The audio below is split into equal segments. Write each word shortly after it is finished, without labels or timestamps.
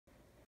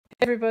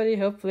Everybody,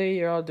 hopefully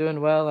you're all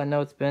doing well. I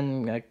know it's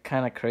been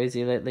kind of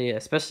crazy lately,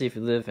 especially if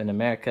you live in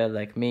America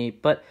like me,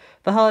 but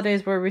the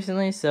holidays were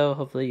recently, so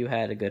hopefully you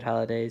had a good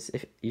holidays.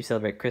 If you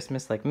celebrate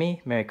Christmas like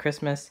me, Merry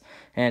Christmas,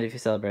 and if you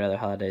celebrate other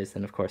holidays,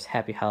 then of course,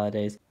 Happy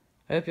Holidays.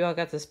 I hope you all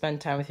got to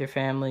spend time with your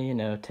family,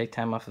 take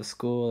time off of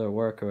school or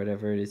work or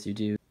whatever it is you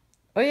do.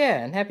 Oh yeah,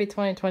 and happy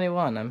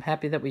 2021. I'm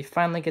happy that we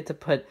finally get to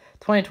put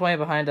 2020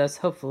 behind us.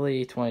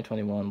 Hopefully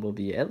 2021 will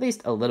be at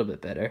least a little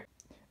bit better.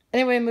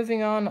 Anyway,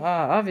 moving on,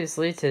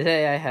 obviously,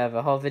 today I have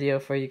a haul video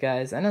for you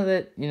guys. I know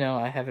that,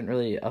 I haven't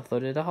really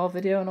uploaded a haul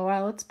video in a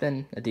while. It's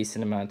been a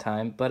decent amount of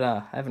time, but,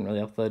 I haven't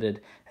really uploaded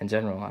in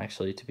general,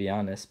 actually, to be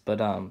honest.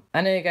 But, I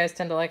know you guys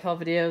tend to like haul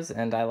videos,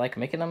 and I like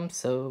making them,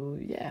 so,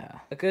 yeah.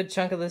 A good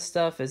chunk of this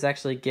stuff is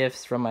actually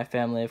gifts from my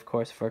family, of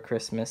course, for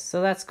Christmas,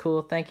 so that's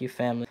cool. Thank you,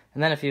 family.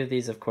 And then a few of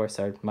these, of course,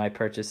 are my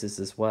purchases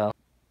as well.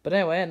 But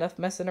anyway, enough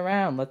messing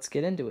around. Let's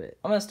get into it.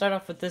 I'm going to start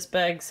off with this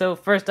bag. So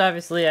first,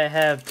 obviously, I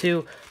have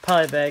two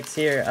poly bags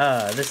here.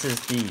 This is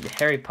the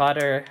Harry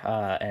Potter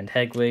and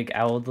Hedwig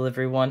owl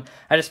delivery one.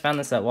 I just found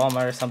this at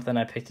Walmart or something.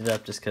 I picked it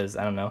up just because,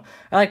 I don't know.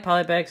 I like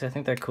poly bags. I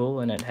think they're cool,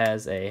 and it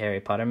has a Harry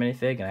Potter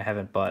minifig, and I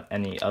haven't bought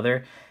any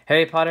other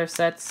Harry Potter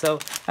sets, so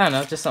I don't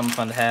know, just something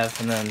fun to have.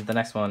 And then the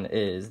next one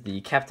is the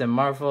Captain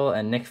Marvel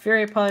and Nick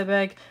Fury poly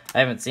bag. I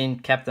haven't seen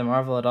Captain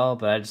Marvel at all,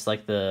 but I just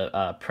like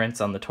the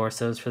prints on the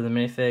torsos for the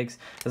minifigs,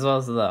 as well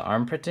as the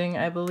arm printing,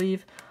 I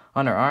believe,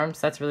 on her arms.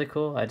 That's really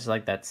cool. I just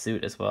like that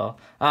suit as well.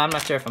 I'm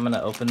not sure if I'm going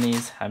to open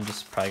these. I'm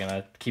just probably going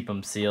to keep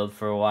them sealed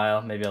for a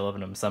while. Maybe I'll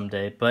open them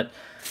someday. But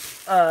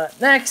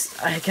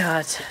next, I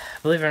got,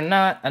 believe it or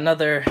not,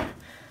 another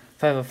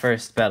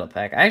 501st Battle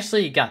Pack. I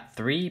actually got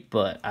 3,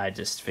 but I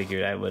just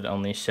figured I would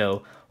only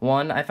show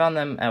 1. I found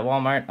them at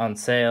Walmart on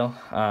sale.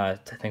 I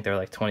think they're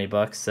like 20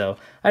 bucks, so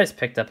I just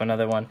picked up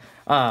another one.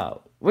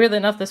 Weirdly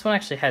enough, this one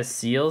actually has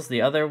seals.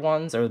 The other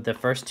ones, or the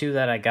first 2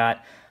 that I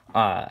got,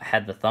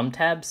 had the thumb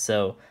tabs,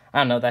 so I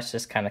don't know, that's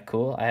just kind of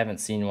cool. I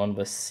haven't seen one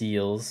with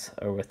seals,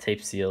 or with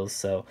tape seals,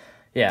 so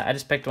yeah, I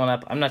just picked one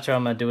up. I'm not sure what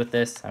I'm going to do with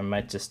this. I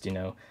might just,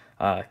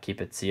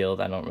 keep it sealed.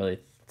 I don't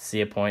really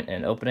see a point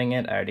in opening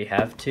it. I already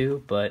have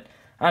 2, but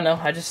I don't know,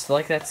 I just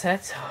like that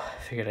set, so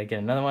I figured I'd get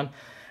another one.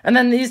 And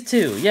then these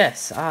 2,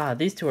 yes,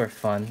 these 2 are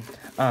fun.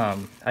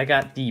 I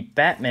got the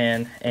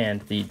Batman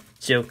and the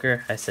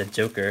Joker. I said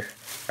Joker,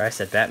 or I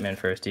said Batman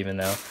first, even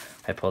though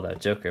I pulled out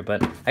Joker,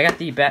 but I got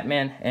the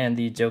Batman and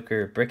the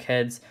Joker brick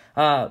heads.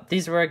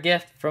 These were a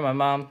gift from my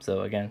mom,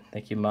 so again,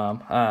 thank you,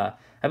 Mom.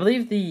 I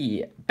believe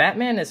the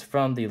Batman is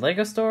from the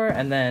Lego store,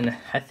 and then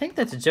I think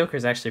that the Joker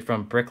is actually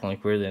from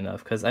Bricklink, weirdly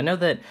enough, because I know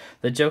that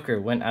the Joker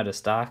went out of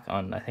stock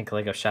on, I think,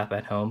 Lego Shop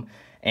at Home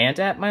and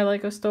at my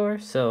Lego store,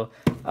 so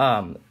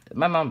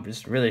my mom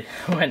just really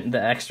went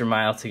the extra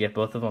mile to get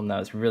both of them. That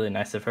was really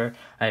nice of her.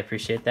 I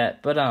appreciate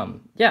that. But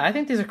yeah, I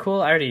think these are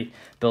cool. I already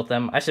built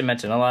them. I should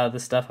mention a lot of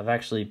this stuff I've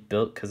actually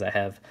built because I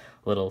have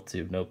little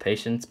to no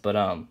patience, but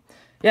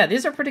yeah,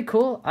 these are pretty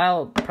cool.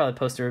 I'll probably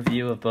post a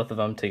review of both of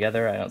them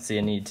together. I don't see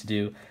a need to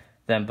do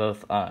them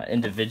both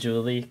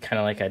individually, kind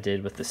of like I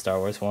did with the Star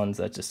Wars ones.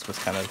 That just was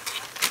kind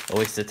of a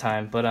waste of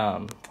time.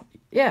 But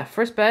yeah,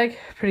 first bag,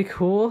 pretty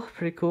cool,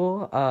 pretty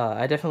cool.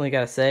 I definitely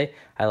gotta say,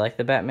 I like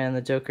the Batman and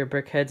the Joker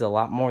brick heads a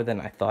lot more than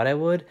I thought I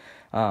would.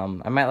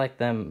 I might like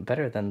them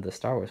better than the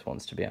Star Wars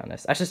ones, to be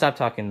honest. I should stop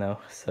talking, though,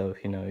 so,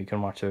 you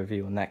can watch the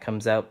review when that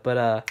comes out.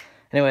 But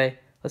anyway,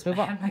 let's move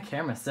on. I had my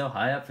camera so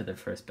high up for the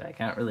first bag.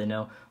 I don't really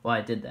know why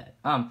I did that.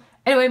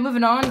 Anyway,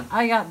 moving on,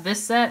 I got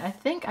this set. I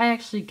think I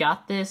actually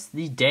got this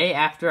the day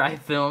after I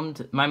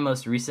filmed my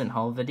most recent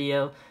haul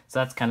video, so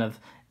that's kind of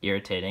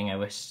irritating. I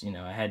wish,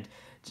 I had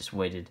just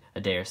waited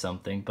a day or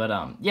something. But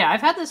yeah,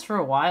 I've had this for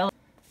a while.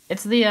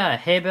 It's the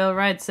Hay Bale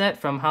Ride set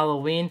from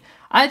Halloween.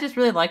 I just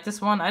really like this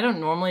one. I don't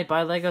normally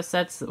buy Lego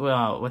sets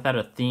without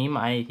a theme.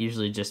 I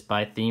usually just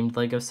buy themed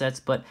Lego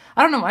sets, but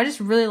I don't know. I just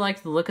really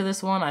liked the look of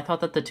this one. I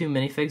thought that the 2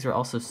 minifigs were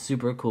also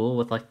super cool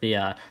with like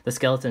the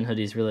skeleton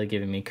hoodies really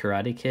giving me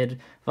Karate Kid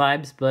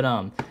vibes. But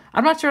I'm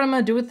not sure what I'm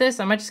gonna do with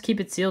this. I might just keep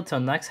it sealed till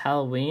next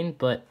Halloween,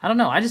 but I don't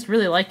know. I just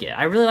really like it.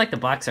 I really like the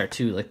box art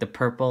too, like the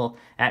purple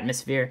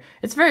atmosphere.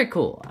 It's very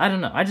cool. I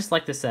don't know. I just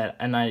like the set,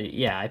 and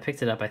I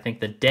picked it up I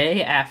think the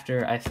day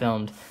after I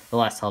filmed the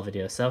last haul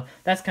video, so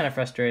that's kind of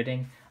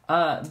frustrating.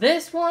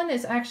 This one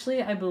is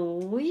actually, I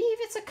believe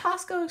it's a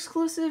Costco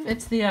exclusive.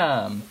 It's the,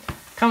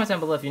 comment down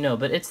below if you know,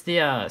 but it's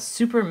the,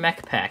 Super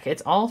Mech Pack.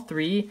 It's all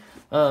 3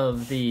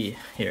 of the,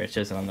 here, it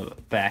shows it on the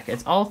back.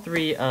 It's all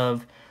 3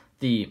 of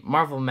the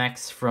Marvel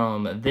mechs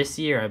from this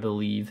year, I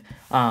believe,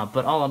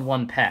 but all in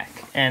one pack.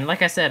 And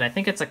like I said, I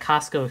think it's a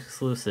Costco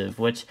exclusive,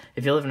 which,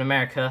 if you live in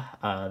America,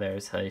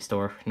 there's a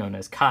store known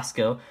as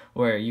Costco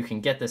where you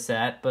can get this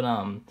at, but,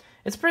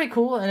 it's pretty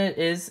cool, and it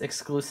is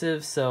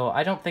exclusive, so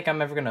I don't think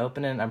I'm ever going to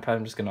open it. I'm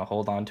probably just going to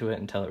hold on to it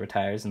until it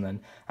retires, and then,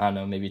 I don't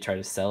know, maybe try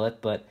to sell it,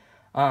 but,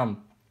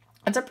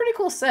 It's a pretty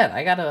cool set.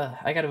 I gotta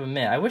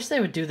admit. I wish they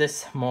would do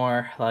this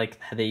more like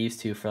they used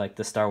to for like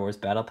the Star Wars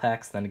battle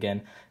packs. Then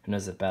again, who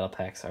knows if battle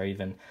packs are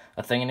even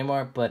a thing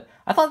anymore? But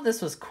I thought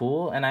this was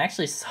cool, and I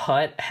actually saw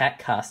it at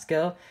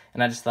Costco,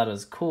 and I just thought it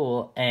was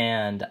cool.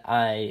 And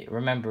I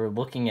remember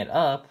looking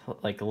up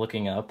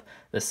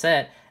the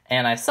set,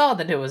 and I saw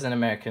that it was an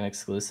American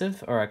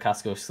exclusive or a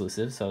Costco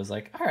exclusive. So I was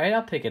like, all right,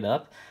 I'll pick it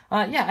up.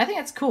 Yeah, I think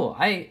it's cool.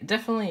 I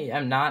definitely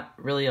am not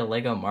really a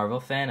Lego Marvel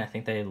fan. I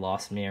think they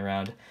lost me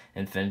around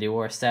Infinity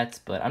War sets,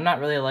 but I'm not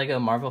really a Lego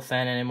Marvel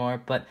fan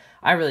anymore. But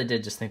I really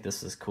did just think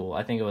this was cool.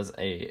 I think it was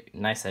a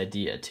nice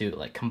idea to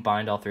like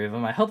combine all three of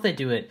them. I hope they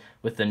do it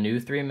with the new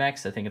three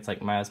mechs. I think it's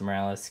like Miles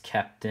Morales,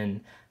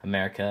 Captain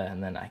America,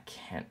 and then I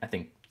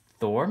think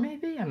Thor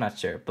maybe? I'm not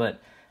sure, but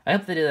I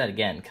hope they do that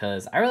again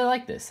because I really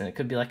like this and it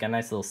could be like a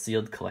nice little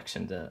sealed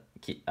collection to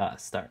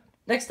start.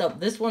 Next up,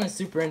 this one is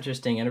super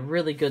interesting and a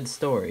really good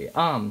story.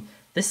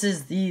 This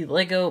is the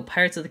Lego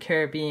Pirates of the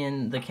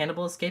Caribbean, the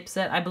Cannibal Escape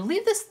set. I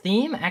believe this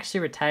theme actually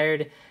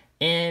retired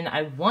in,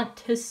 I want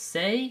to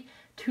say,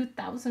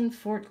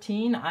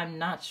 2014. I'm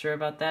not sure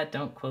about that.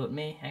 Don't quote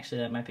me. Actually,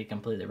 that might be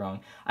completely wrong.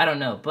 I don't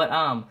know. But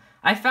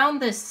I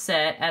found this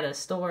set at a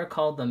store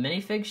called the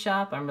Minifig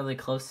Shop. I'm really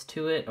close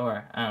to it,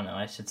 or I don't know.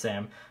 I should say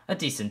I'm a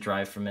decent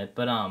drive from it.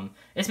 But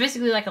it's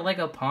basically like a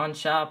Lego pawn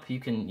shop. You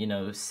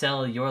can,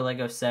 sell your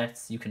Lego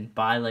sets. You can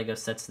buy Lego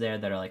sets there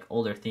that are like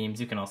older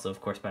themes. You can also,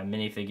 of course, buy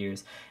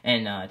minifigures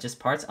and just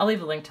parts. I'll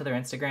leave a link to their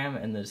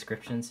Instagram in the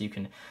description so you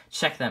can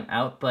check them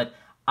out. But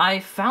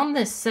I found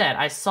this set.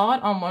 I saw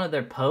it on one of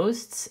their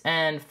posts,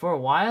 and for a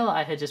while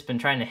I had just been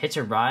trying to hitch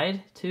a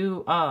ride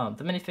to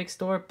the minifig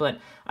store, but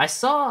I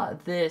saw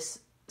this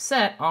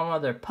set on one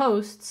of their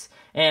posts,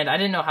 and I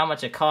didn't know how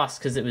much it cost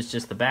because it was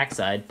just the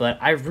backside, but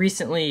I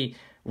recently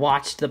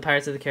watched the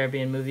Pirates of the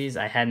Caribbean movies.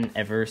 I hadn't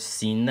ever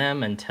seen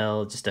them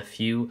until just a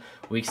few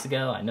weeks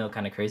ago. I know,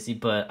 kind of crazy,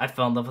 but I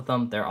fell in love with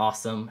them. They're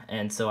awesome,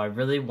 and so I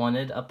really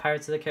wanted a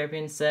Pirates of the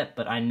Caribbean set,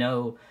 but I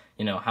know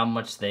how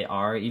much they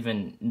are.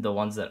 Even the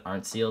ones that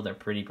aren't sealed are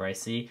pretty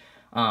pricey.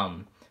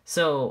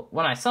 So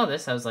when I saw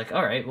this, I was like,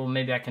 all right, well,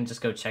 maybe I can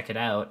just go check it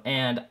out.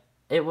 And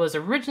it looks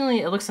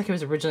like it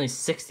was originally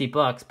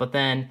 $60, but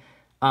then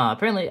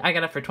apparently I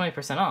got it for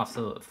 20% off,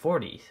 so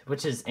 40,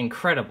 which is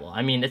incredible.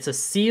 I mean, it's a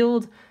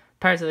sealed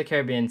Pirates of the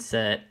Caribbean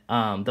set.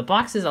 The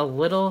box is a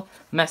little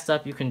messed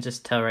up, you can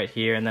just tell right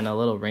here, and then a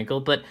little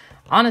wrinkled, but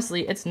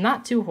honestly, it's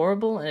not too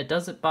horrible, and it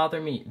doesn't bother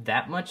me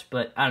that much,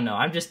 but I don't know,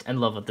 I'm just in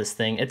love with this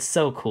thing. It's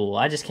so cool.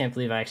 I just can't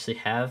believe I actually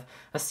have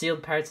a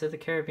sealed Pirates of the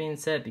Caribbean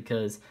set,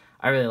 because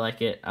I really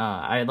like it.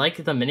 I like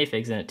the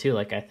minifigs in it, too.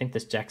 Like, I think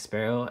this Jack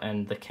Sparrow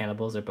and the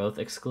Cannibals are both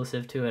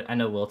exclusive to it. I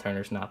know Will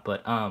Turner's not,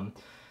 but,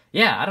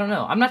 yeah, I don't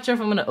know. I'm not sure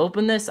if I'm going to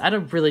open this. I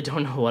really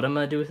don't know what I'm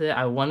going to do with it.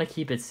 I want to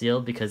keep it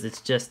sealed because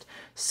it's just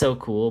so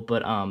cool.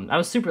 But I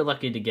was super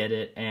lucky to get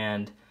it,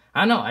 and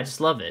I don't know. I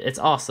just love it. It's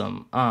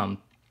awesome.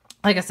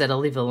 Like I said, I'll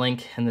leave a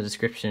link in the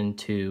description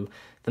to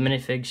the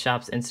Minifig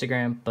Shop's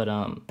Instagram. But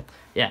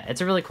yeah,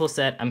 it's a really cool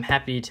set. I'm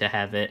happy to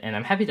have it, and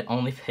I'm happy to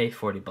only pay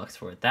 $40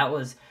 for it. That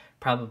was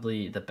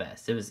probably the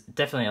best. It was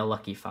definitely a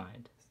lucky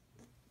find.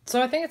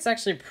 So I think it's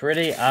actually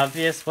pretty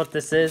obvious what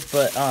this is,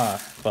 but,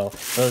 well,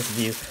 those of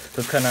you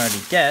who couldn't already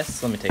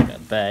guess, let me take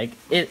that bag.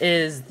 It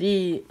is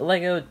the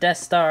LEGO Death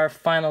Star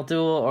Final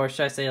Duel, or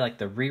should I say, like,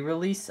 the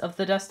re-release of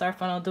the Death Star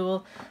Final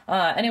Duel.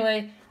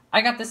 Anyway,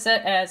 I got this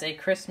set as a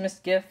Christmas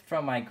gift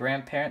from my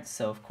grandparents,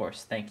 so, of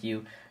course, thank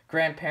you,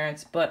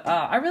 grandparents, but,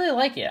 I really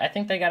like it. I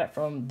think they got it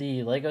from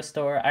the LEGO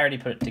store. I already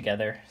put it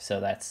together, so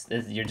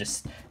you're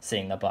just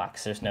seeing the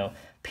box. There's no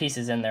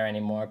pieces in there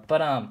anymore,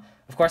 but,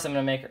 of course, I'm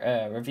going to make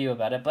a review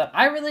about it, but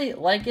I really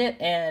like it,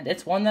 and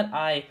it's one that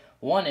I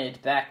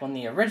wanted back when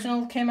the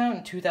original came out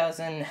in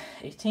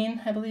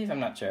 2018, I believe. I'm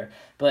not sure.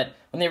 But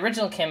when the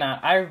original came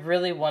out, I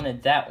really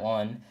wanted that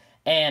one,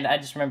 and I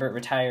just remember it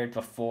retired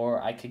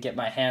before I could get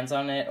my hands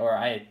on it, or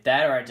I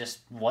just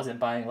wasn't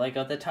buying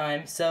LEGO at the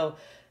time. So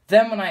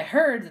then when I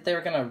heard that they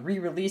were going to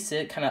re-release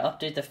it, kind of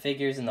update the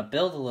figures and the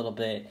build a little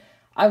bit,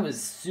 I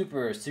was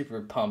super,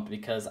 super pumped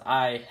because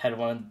I had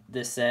wanted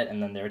this set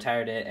and then they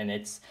retired it, and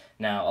it's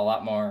now a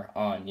lot more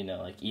on,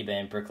 like eBay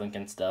and Bricklink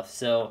and stuff.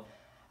 So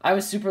I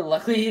was super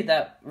lucky.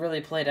 That really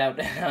played out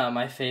in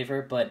my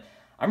favor, but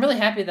I'm really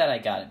happy that I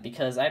got it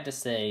because I have to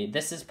say,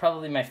 this is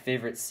probably my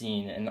favorite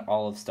scene in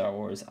all of Star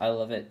Wars. I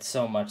love it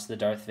so much, the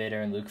Darth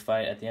Vader and Luke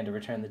fight at the end of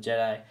Return of the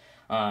Jedi.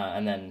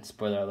 And then,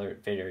 spoiler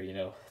alert,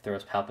 Vader,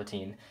 throws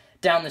Palpatine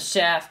down the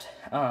shaft.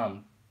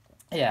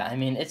 Yeah, I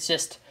mean,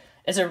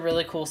 it's a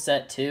really cool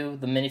set, too.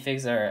 The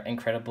minifigs are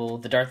incredible.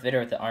 The Darth Vader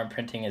with the arm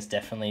printing is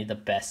definitely the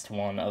best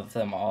one of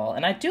them all.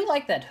 And I do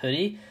like that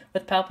hoodie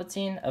with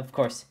Palpatine. Of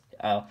course,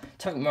 I'll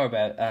talk more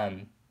about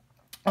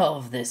all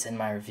of this in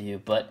my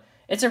review, but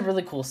it's a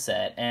really cool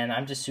set, and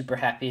I'm just super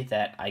happy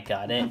that I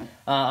got it.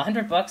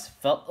 $100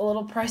 felt a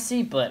little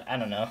pricey, but I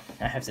don't know.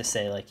 I have to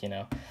say,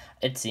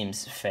 it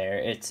seems fair.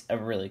 It's a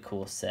really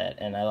cool set,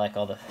 and I like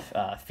all the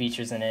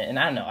features in it, and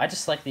I don't know. I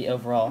just like the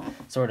overall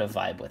sort of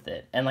vibe with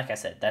it. And like I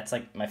said, that's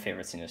like my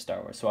favorite scene of Star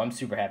Wars, so I'm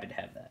super happy to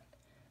have that.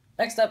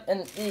 Next up,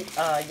 in the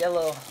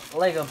yellow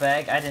Lego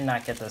bag, I did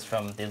not get this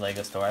from the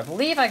Lego store. I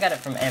believe I got it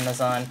from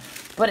Amazon,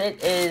 but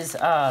it is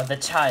the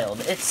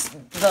Child. It's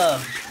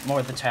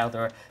the Child,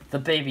 or the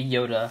Baby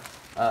Yoda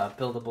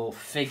buildable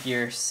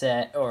figure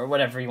set, or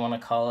whatever you want to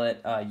call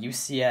it,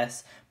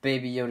 UCS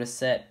Baby Yoda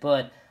set.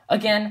 But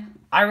again,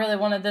 I really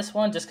wanted this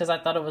one just because I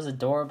thought it was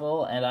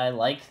adorable, and I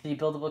like the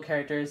buildable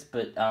characters,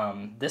 but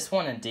this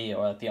one and D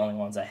are the only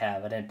ones I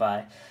have. I didn't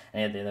buy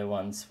any of the other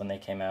ones when they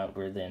came out,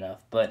 weirdly enough,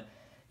 but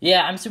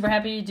yeah, I'm super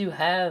happy to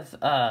have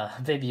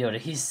Baby Yoda.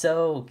 He's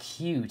so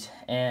cute,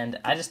 and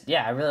I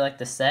really like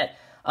the set.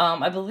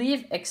 I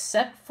believe,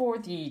 except for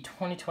the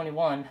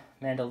 2021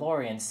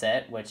 Mandalorian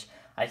set, which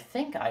I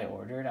think I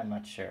ordered, I'm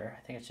not sure.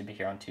 I think it should be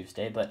here on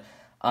Tuesday, but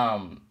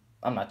I'm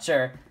not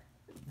sure.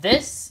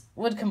 This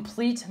would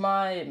complete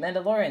my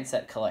Mandalorian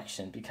set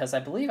collection, because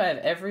I believe I have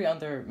every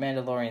other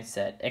Mandalorian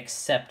set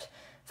except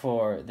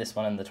for this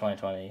one in the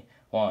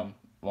 2021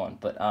 one.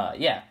 But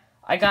yeah,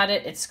 I got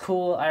it. It's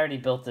cool. I already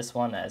built this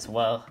one as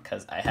well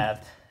because I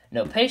have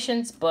no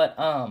patience. But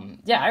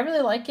yeah, I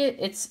really like it.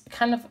 It's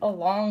kind of a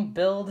long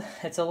build.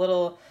 It's a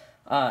little,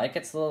 it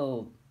gets a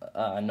little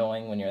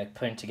annoying when you're like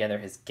putting together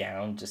his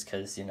gown, just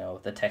because, you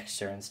know, the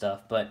texture and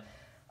stuff. But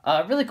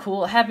really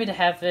cool. Happy to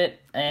have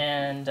it.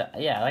 And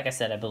yeah, like I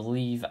said, I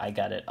believe I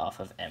got it off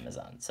of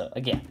Amazon. So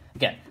again,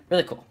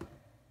 really cool.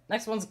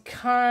 Next one's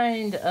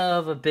kind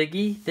of a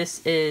biggie.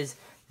 This is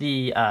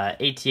the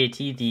AT-AT,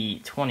 the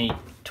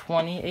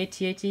 2020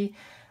 AT-AT.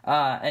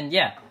 And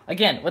yeah,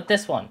 again, with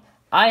this one,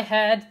 I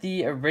had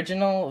the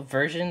original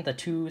version, the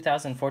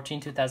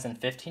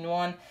 2014-2015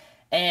 one,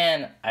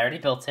 and I already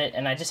built it,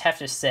 and I just have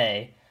to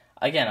say,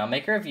 again, I'll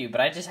make a review,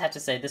 but I just have to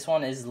say this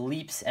one is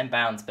leaps and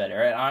bounds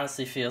better. It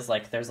honestly feels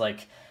like there's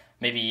like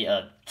maybe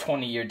a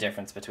 20-year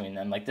difference between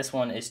them. Like, this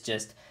one is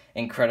just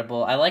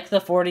incredible. I like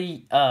the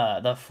 40th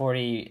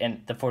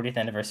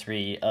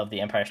anniversary of the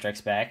Empire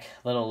Strikes Back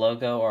little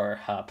logo or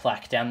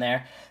plaque down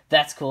there.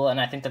 That's cool, and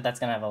I think that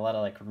that's gonna have a lot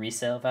of like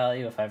resale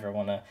value if I ever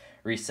want to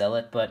resell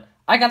it. But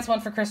I got this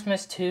one for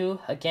Christmas too,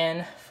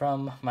 again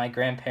from my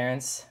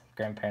grandparents.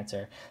 Grandparents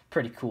are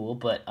pretty cool,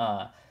 but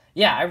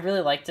yeah, I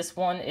really like this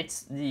one.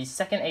 It's the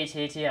second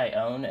AT-AT I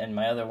own, and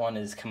my other one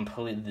is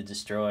completely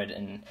destroyed,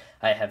 and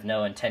I have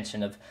no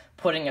intention of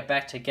putting it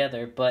back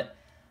together. But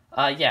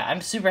yeah,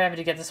 I'm super happy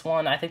to get this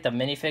one. I think the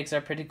minifigs are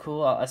pretty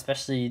cool,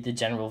 especially the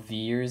General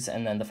Veers,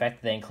 and then the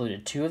fact that they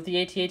included 2 of the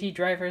AT-AT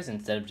drivers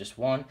instead of just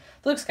one.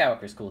 Luke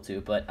Skywalker's cool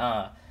too, but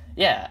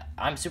yeah,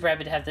 I'm super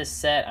happy to have this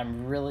set.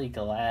 I'm really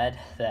glad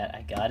that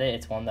I got it.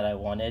 It's one that I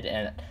wanted,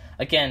 and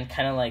again,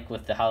 kind of like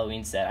with the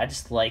Halloween set, I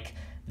just like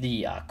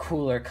the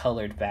cooler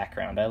colored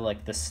background. I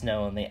like the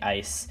snow and the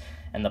ice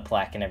and the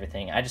plaque and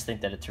everything. I just think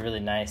that it's really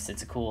nice.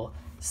 It's a cool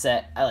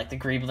set. I like the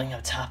greebling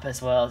up top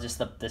as well. This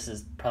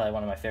is probably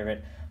one of my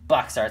favorite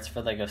box arts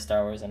for Lego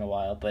Star Wars in a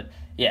while. But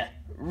yeah,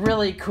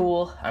 really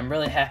cool. I'm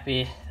really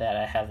happy that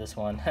I have this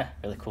one.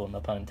 Really cool, no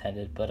pun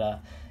intended.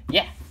 But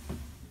yeah.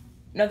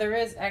 Now, there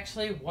is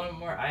actually one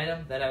more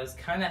item that I was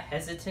kind of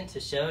hesitant to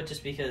show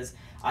just because,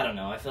 I don't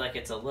know, I feel like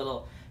it's a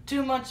little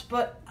too much,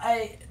 but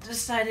I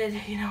decided,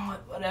 you know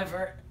what,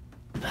 whatever.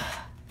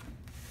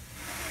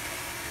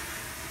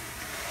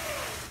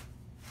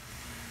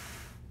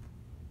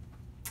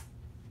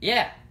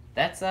 Yeah,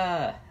 that's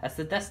the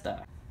Death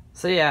Star.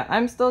 So yeah,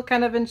 I'm still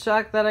kind of in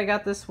shock that I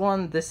got this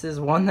one. This is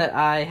one that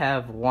I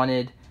have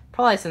wanted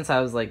probably since I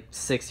was like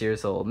 6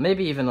 years old,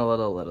 maybe even a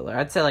little littler.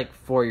 I'd say like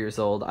 4 years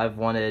old. I've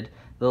wanted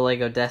the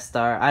Lego Death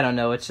Star. I don't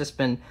know, it's just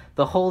been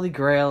the holy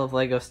grail of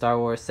Lego Star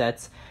Wars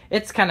sets.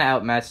 It's kind of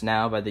outmatched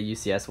now by the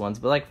UCS ones,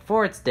 but like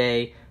for its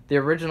day, the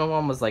original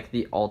one was like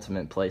the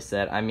ultimate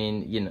playset. I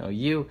mean, you know,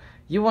 you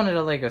wanted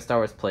a Lego Star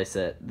Wars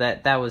playset.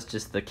 That was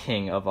just the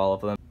king of all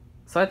of them.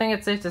 So I think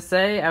it's safe to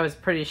say I was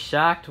pretty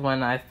shocked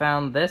when I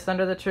found this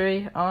under the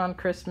tree on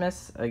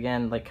Christmas.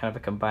 Again, like kind of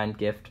a combined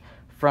gift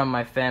from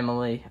my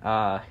family.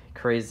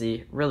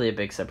 Crazy, really a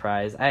big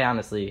surprise. I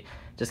honestly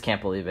just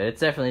can't believe it.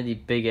 It's definitely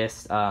the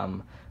biggest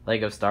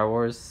Lego Star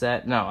Wars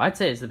set. No, I'd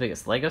say it's the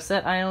biggest Lego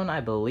set I own,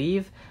 I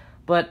believe.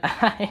 But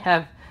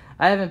I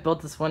haven't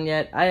built this one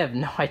yet. I have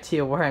no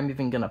idea where I'm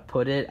even gonna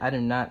put it. I do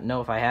not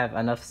know if I have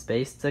enough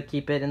space to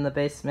keep it in the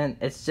basement.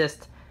 It's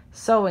just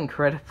so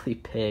incredibly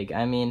big.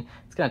 I mean,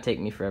 it's gonna take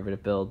me forever to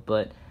build,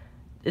 but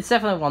it's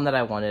definitely one that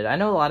I wanted. I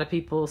know a lot of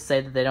people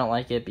say that they don't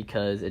like it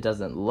because it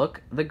doesn't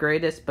look the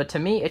greatest, but to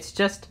me, it's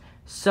just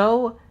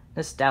so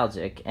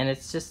nostalgic, and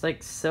it's just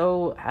like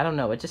so, I don't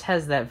know, it just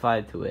has that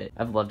vibe to it.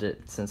 I've loved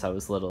it since I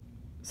was little.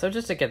 So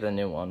just to get the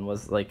new one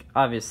was like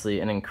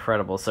obviously an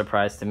incredible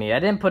surprise to me. I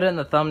didn't put it in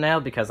the thumbnail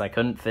because I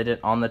couldn't fit it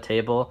on the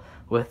table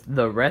with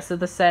the rest of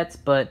the sets,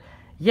 but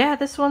yeah,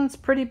 this one's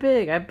pretty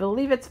big. I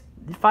believe it's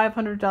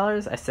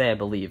 $500. I say I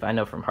believe. I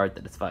know from heart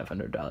that it's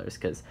 $500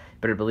 because you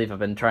better believe I've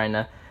been trying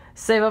to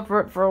save up for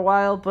it for a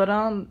while, but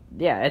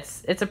yeah,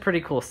 it's a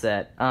pretty cool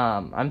set.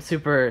 I'm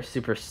super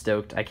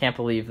stoked. I can't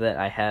believe that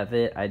I have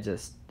it.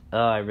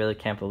 I really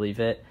can't believe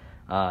it.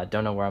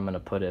 Don't know where I'm gonna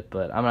put it,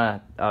 but I'm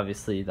gonna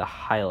obviously the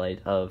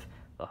highlight of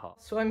the haul.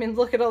 So I mean,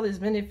 look at all these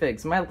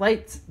minifigs. My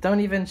lights don't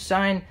even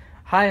shine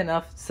high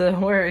enough to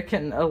where it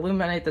can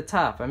illuminate the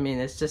top. I mean,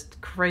 it's just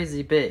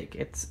crazy big.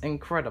 It's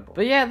incredible.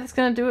 But yeah, that's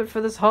gonna do it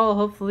for this haul.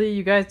 Hopefully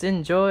you guys did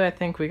enjoy. I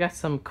think we got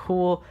some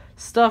cool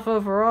stuff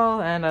overall,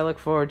 and I look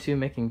forward to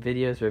making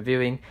videos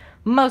reviewing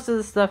most of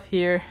the stuff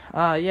here.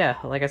 Yeah,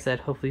 like I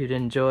said, hopefully you did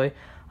enjoy.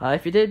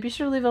 If you did, be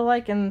sure to leave a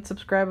like and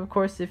subscribe, of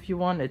course, if you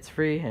want. It's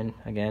free, and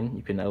again,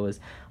 you can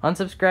always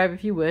unsubscribe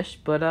if you wish.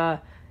 But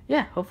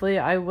yeah, hopefully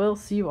I will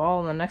see you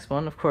all in the next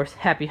one. Of course,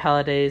 happy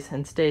holidays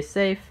and stay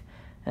safe.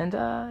 And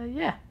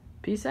yeah,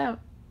 peace out.